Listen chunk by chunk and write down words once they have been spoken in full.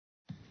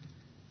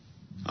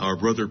Our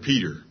brother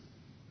Peter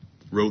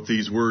wrote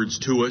these words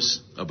to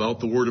us about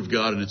the Word of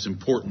God and its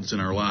importance in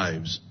our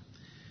lives.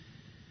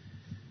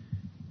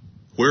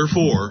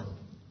 Wherefore,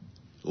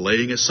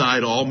 laying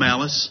aside all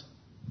malice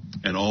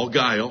and all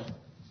guile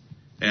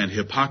and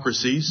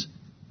hypocrisies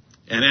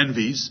and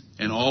envies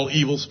and all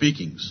evil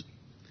speakings,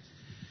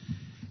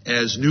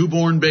 as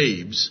newborn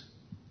babes,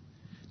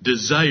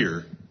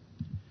 desire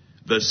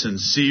the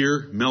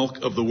sincere milk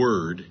of the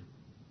Word,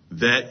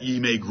 that ye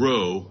may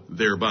grow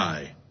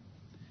thereby.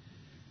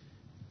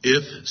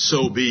 If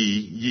so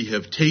be ye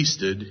have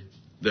tasted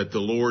that the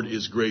Lord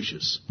is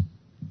gracious.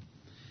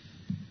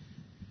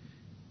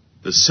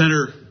 The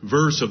center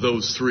verse of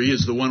those three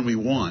is the one we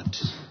want.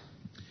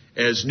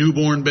 As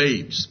newborn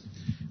babes,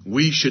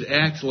 we should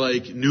act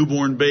like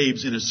newborn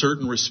babes in a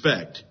certain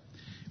respect.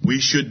 We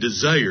should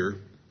desire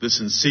the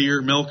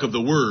sincere milk of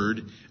the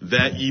Word,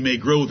 that ye may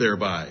grow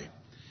thereby.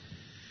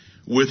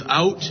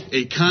 Without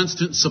a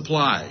constant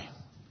supply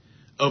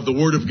of the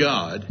Word of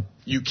God,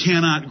 you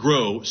cannot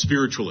grow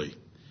spiritually.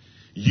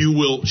 You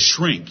will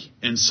shrink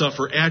and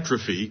suffer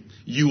atrophy.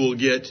 You will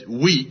get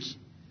weak,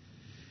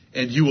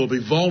 and you will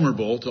be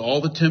vulnerable to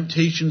all the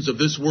temptations of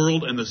this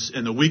world and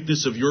the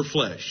weakness of your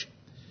flesh.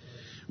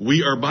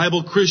 We are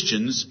Bible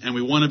Christians, and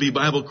we want to be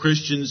Bible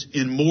Christians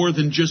in more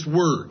than just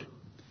word.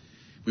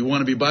 We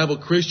want to be Bible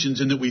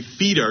Christians in that we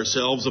feed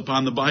ourselves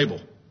upon the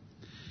Bible.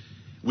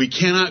 We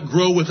cannot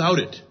grow without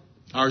it.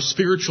 Our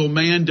spiritual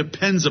man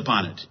depends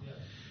upon it.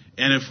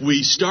 And if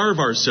we starve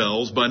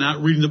ourselves by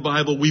not reading the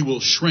Bible, we will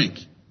shrink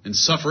and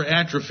suffer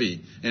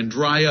atrophy and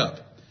dry up.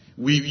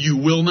 You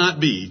will not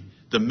be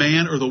the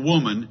man or the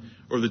woman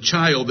or the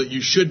child that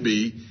you should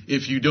be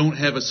if you don't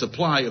have a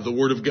supply of the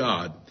Word of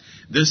God.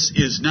 This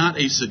is not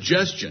a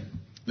suggestion.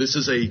 This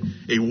is a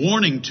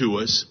warning to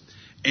us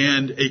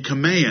and a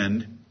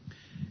command.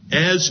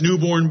 As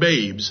newborn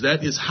babes,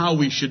 that is how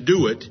we should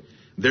do it.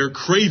 They're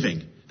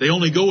craving. They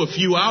only go a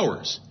few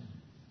hours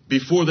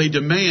before they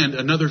demand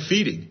another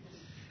feeding.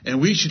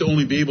 And we should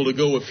only be able to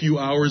go a few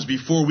hours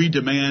before we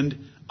demand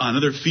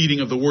another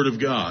feeding of the Word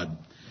of God.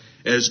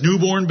 As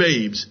newborn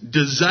babes,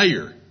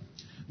 desire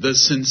the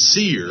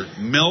sincere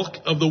milk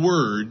of the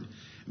Word,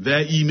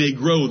 that ye may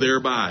grow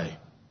thereby.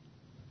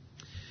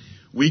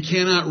 We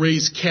cannot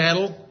raise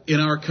cattle in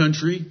our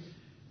country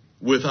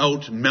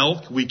without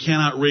milk. We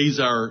cannot raise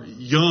our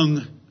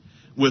young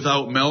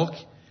without milk.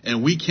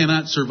 And we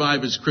cannot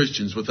survive as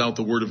Christians without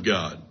the Word of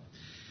God.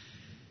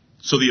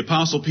 So the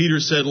Apostle Peter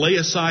said, lay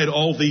aside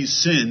all these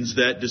sins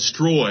that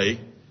destroy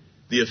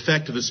the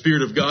effect of the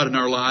Spirit of God in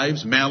our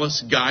lives: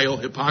 malice, guile,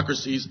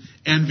 hypocrisies,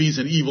 envies,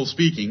 and evil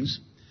speakings.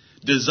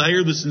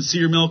 Desire the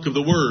sincere milk of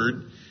the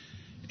Word,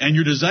 and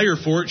your desire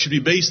for it should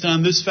be based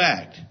on this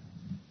fact: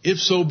 if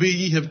so be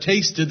ye have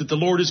tasted that the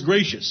Lord is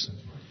gracious.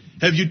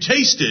 Have you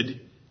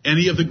tasted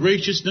any of the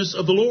graciousness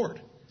of the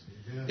Lord?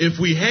 If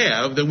we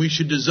have, then we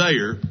should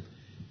desire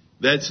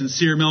that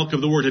sincere milk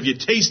of the Word. Have you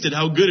tasted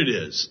how good it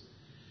is?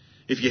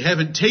 If you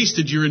haven't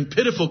tasted, you're in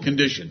pitiful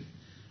condition.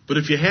 But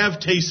if you have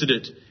tasted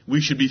it,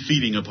 we should be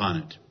feeding upon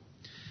it.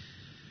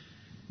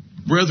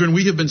 Brethren,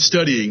 we have been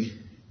studying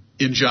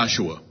in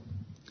Joshua.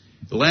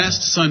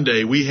 Last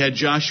Sunday, we had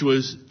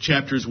Joshua's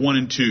chapters 1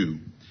 and 2.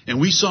 And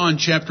we saw in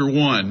chapter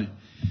 1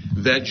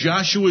 that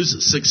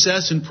Joshua's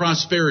success and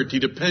prosperity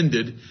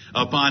depended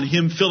upon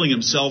him filling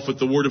himself with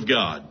the Word of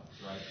God.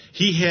 Right.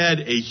 He had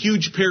a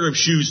huge pair of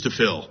shoes to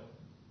fill.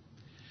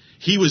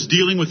 He was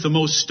dealing with the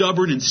most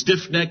stubborn and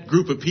stiff-necked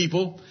group of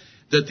people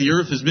that the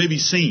earth has maybe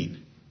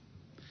seen.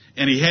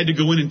 And he had to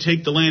go in and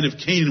take the land of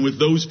Canaan with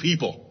those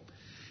people.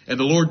 And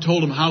the Lord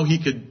told him how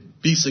he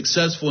could be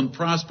successful and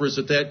prosperous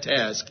at that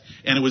task.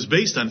 And it was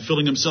based on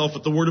filling himself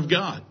with the Word of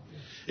God.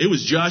 It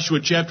was Joshua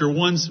chapter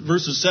 1,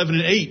 verses 7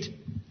 and 8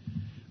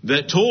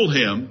 that told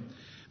him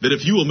that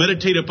if you will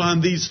meditate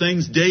upon these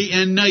things day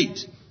and night,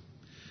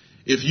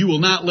 if you will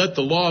not let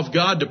the law of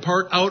God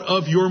depart out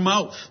of your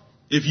mouth,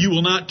 if you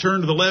will not turn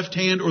to the left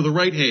hand or the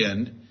right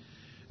hand,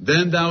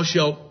 then thou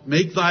shalt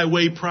make thy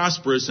way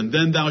prosperous, and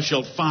then thou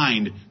shalt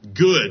find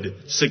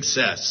good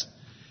success.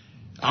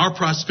 Our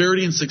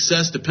prosperity and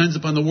success depends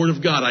upon the Word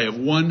of God. I have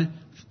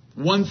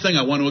one thing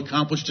I want to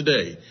accomplish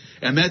today,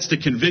 and that's to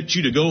convict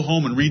you to go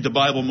home and read the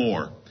Bible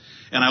more.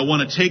 And I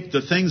want to take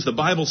the things the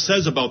Bible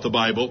says about the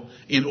Bible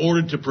in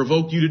order to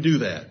provoke you to do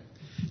that.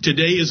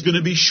 Today is going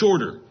to be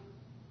shorter,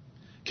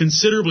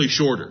 considerably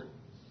shorter.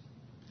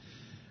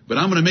 But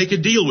I'm going to make a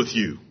deal with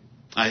you.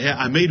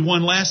 I made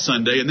one last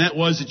Sunday, and that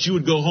was that you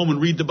would go home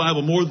and read the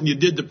Bible more than you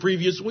did the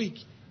previous week.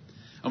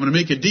 I'm going to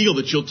make a deal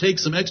that you'll take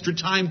some extra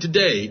time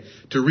today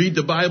to read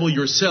the Bible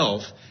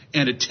yourself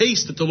and to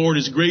taste that the Lord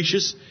is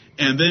gracious,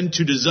 and then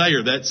to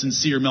desire that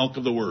sincere milk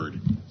of the Word.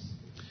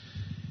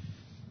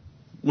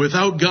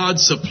 Without God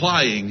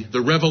supplying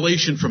the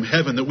revelation from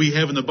heaven that we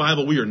have in the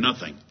Bible, we are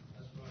nothing.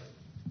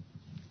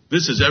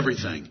 This is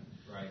everything.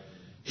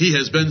 He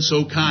has been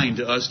so kind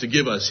to us to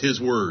give us His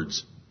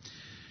words.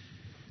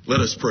 Let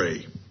us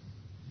pray.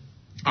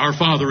 Our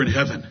Father in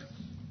heaven,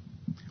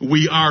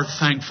 we are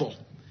thankful,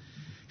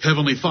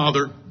 Heavenly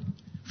Father,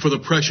 for the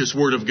precious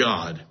Word of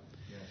God.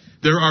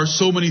 There are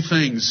so many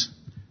things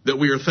that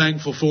we are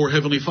thankful for,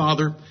 Heavenly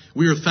Father.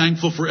 We are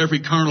thankful for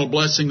every carnal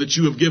blessing that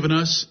you have given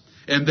us,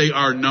 and they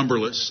are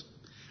numberless.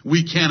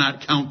 We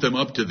cannot count them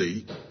up to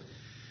thee.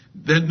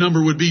 That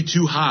number would be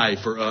too high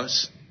for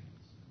us.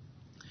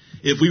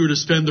 If we were to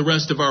spend the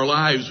rest of our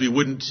lives, we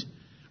wouldn't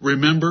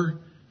remember,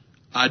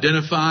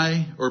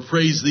 identify, or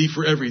praise thee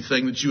for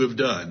everything that you have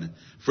done,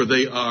 for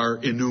they are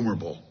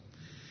innumerable.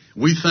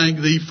 We thank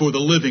thee for the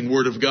living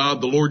Word of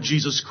God, the Lord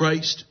Jesus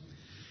Christ,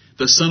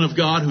 the Son of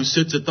God who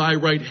sits at thy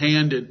right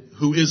hand and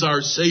who is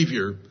our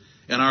Savior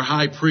and our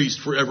high priest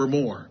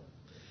forevermore.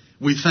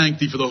 We thank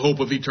thee for the hope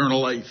of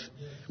eternal life.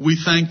 We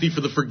thank thee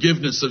for the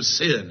forgiveness of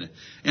sin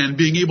and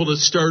being able to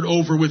start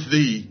over with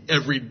thee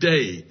every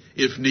day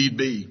if need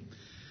be.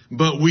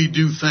 But we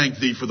do thank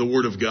thee for the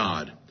Word of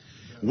God.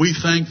 We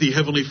thank thee,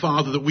 Heavenly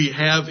Father, that we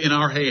have in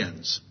our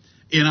hands,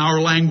 in our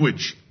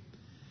language,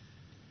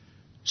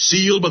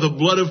 sealed by the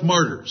blood of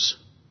martyrs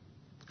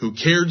who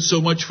cared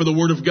so much for the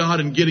Word of God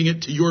and getting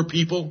it to your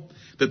people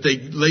that they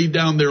laid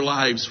down their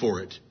lives for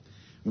it.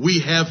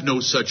 We have no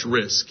such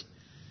risk.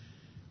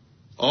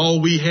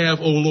 All we have,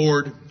 O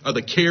Lord, are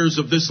the cares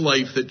of this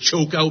life that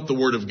choke out the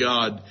Word of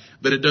God,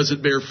 that it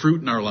doesn't bear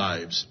fruit in our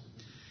lives.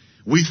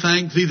 We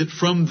thank thee that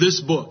from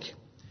this book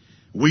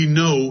we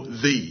know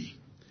thee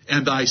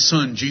and thy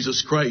Son,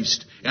 Jesus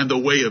Christ, and the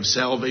way of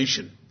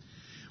salvation.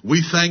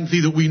 We thank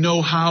thee that we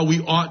know how we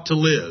ought to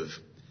live,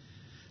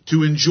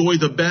 to enjoy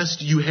the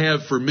best you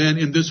have for men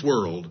in this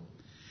world,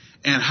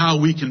 and how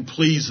we can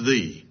please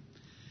thee.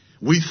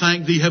 We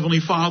thank thee,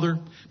 Heavenly Father,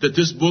 that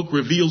this book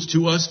reveals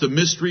to us the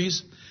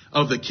mysteries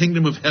of the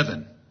kingdom of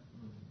heaven.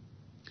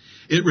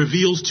 It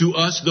reveals to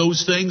us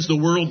those things the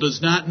world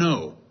does not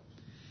know,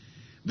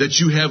 that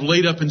you have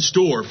laid up in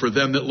store for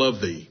them that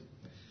love thee.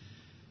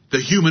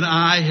 The human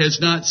eye has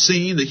not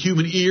seen, the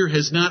human ear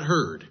has not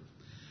heard,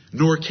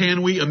 nor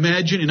can we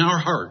imagine in our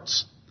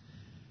hearts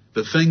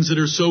the things that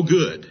are so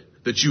good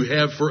that you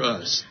have for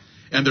us,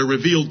 and they're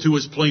revealed to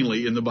us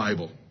plainly in the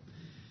Bible.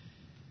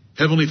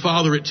 Heavenly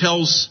Father, it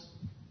tells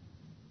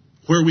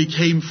where we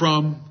came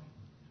from,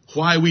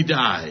 why we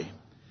die,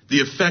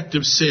 the effect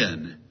of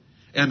sin,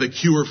 and the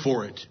cure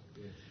for it.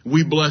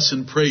 We bless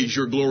and praise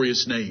your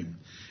glorious name.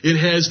 It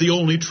has the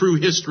only true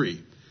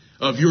history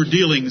of your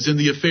dealings in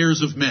the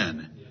affairs of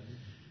men.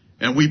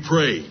 And we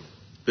pray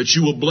that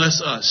you will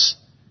bless us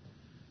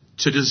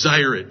to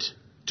desire it,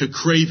 to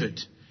crave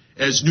it,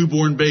 as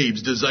newborn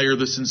babes desire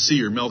the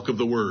sincere milk of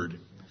the Word.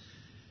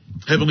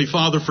 Heavenly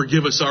Father,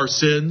 forgive us our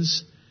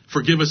sins,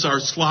 forgive us our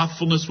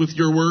slothfulness with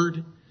your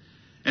Word,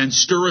 and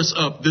stir us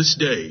up this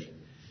day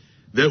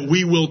that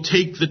we will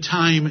take the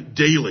time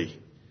daily,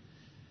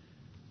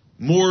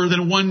 more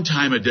than one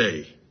time a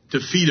day,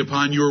 to feed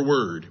upon your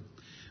Word,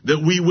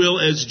 that we will,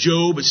 as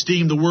Job,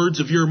 esteem the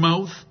words of your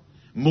mouth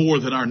more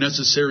than our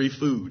necessary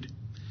food,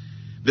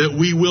 that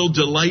we will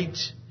delight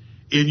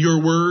in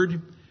your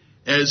Word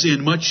as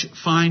in much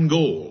fine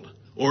gold,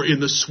 or in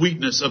the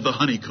sweetness of the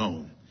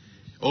honeycomb.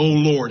 Oh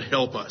Lord,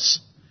 help us.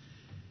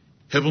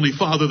 Heavenly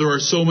Father, there are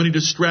so many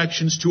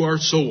distractions to our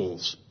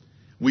souls.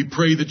 We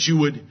pray that you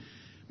would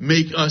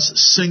make us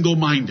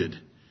single-minded,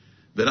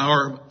 that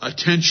our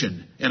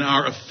attention and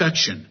our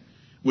affection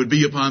would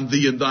be upon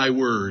thee and thy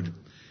word,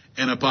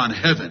 and upon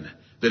heaven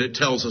that it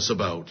tells us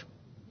about.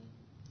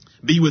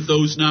 Be with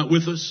those not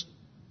with us.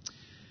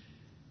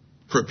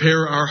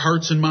 Prepare our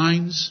hearts and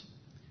minds.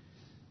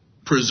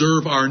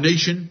 Preserve our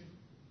nation.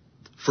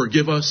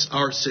 Forgive us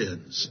our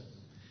sins.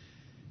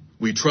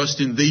 We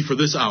trust in thee for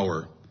this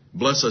hour.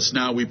 Bless us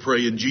now, we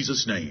pray, in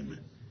Jesus' name.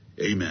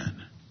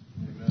 Amen.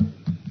 Amen.